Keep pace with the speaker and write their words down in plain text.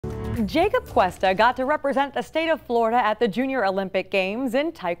Jacob Cuesta got to represent the state of Florida at the Junior Olympic Games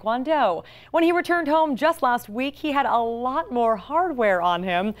in Taekwondo. When he returned home just last week, he had a lot more hardware on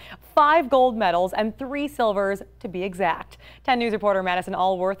him. 5 gold medals and 3 silvers to be exact. 10 News reporter Madison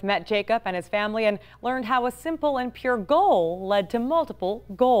Allworth met Jacob and his family and learned how a simple and pure goal led to multiple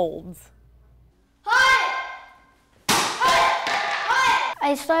golds.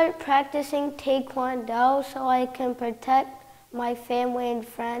 I started practicing TaeKwonDo so I can protect my family and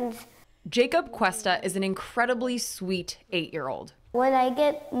friends. Jacob Cuesta is an incredibly sweet 8-year-old. When I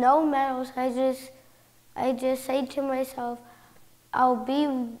get no medals, I just say to myself, I'll be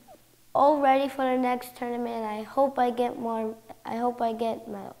all ready for the next tournament. I hope I get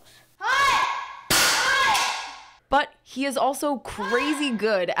medals. But he is also crazy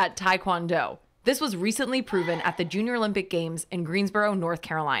good at Taekwondo. This was recently proven at the Junior Olympic Games in Greensboro, North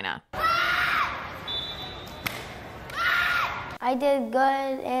Carolina. I did good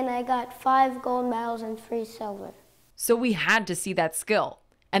and I got 5 gold medals and 3 silver. So we had to see that skill.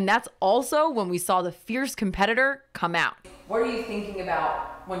 And that's also when we saw the fierce competitor come out. What are you thinking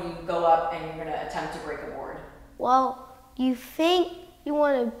about when you go up and you're going to attempt to break a board? Well, you think you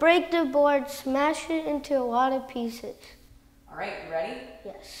want to break the board, smash it into a lot of pieces. All right, you ready?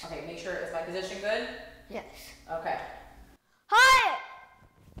 Yes. Okay, make sure, is my position good? Yes. Okay. Hi!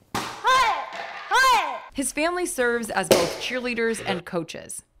 Hi! Hi! His family serves as both cheerleaders and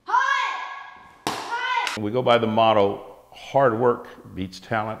coaches. We go by the motto, hard work beats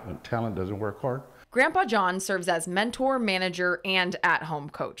talent when talent doesn't work hard. Grandpa John serves as mentor, manager, and at-home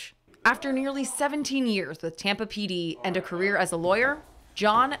coach. After nearly 17 years with Tampa PD and a career as a lawyer,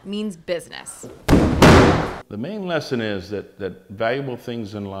 John means business. The main lesson is that valuable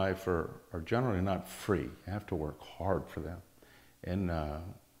things in life are generally not free. You have to work hard for them. And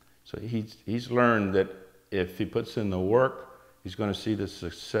so he's learned that if he puts in the work, he's going to see the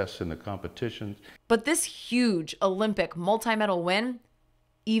success in the competitions. But this huge Olympic multi-medal win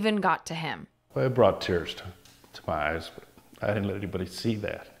even got to him. Well, it brought tears to my eyes, but I didn't let anybody see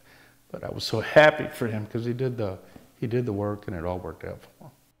that. But I was so happy for him because he did the work and it all worked out for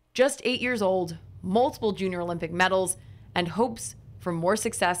him. Just 8 years old, multiple Junior Olympic medals, and hopes for more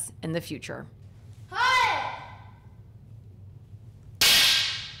success in the future.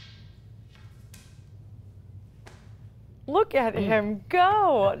 Look at him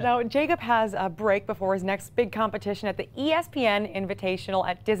go. Now, Jacob has a break before his next big competition at the ESPN Invitational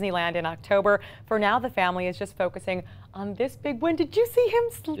at Disneyland in October. For now, the family is just focusing on this big win. Did you see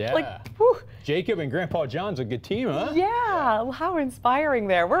him? Yeah. Jacob and Grandpa John's a good team, huh? Yeah. Well, how inspiring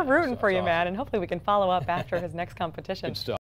there. We're rooting for you, awesome. man, and hopefully we can follow up after his next competition. Good stuff.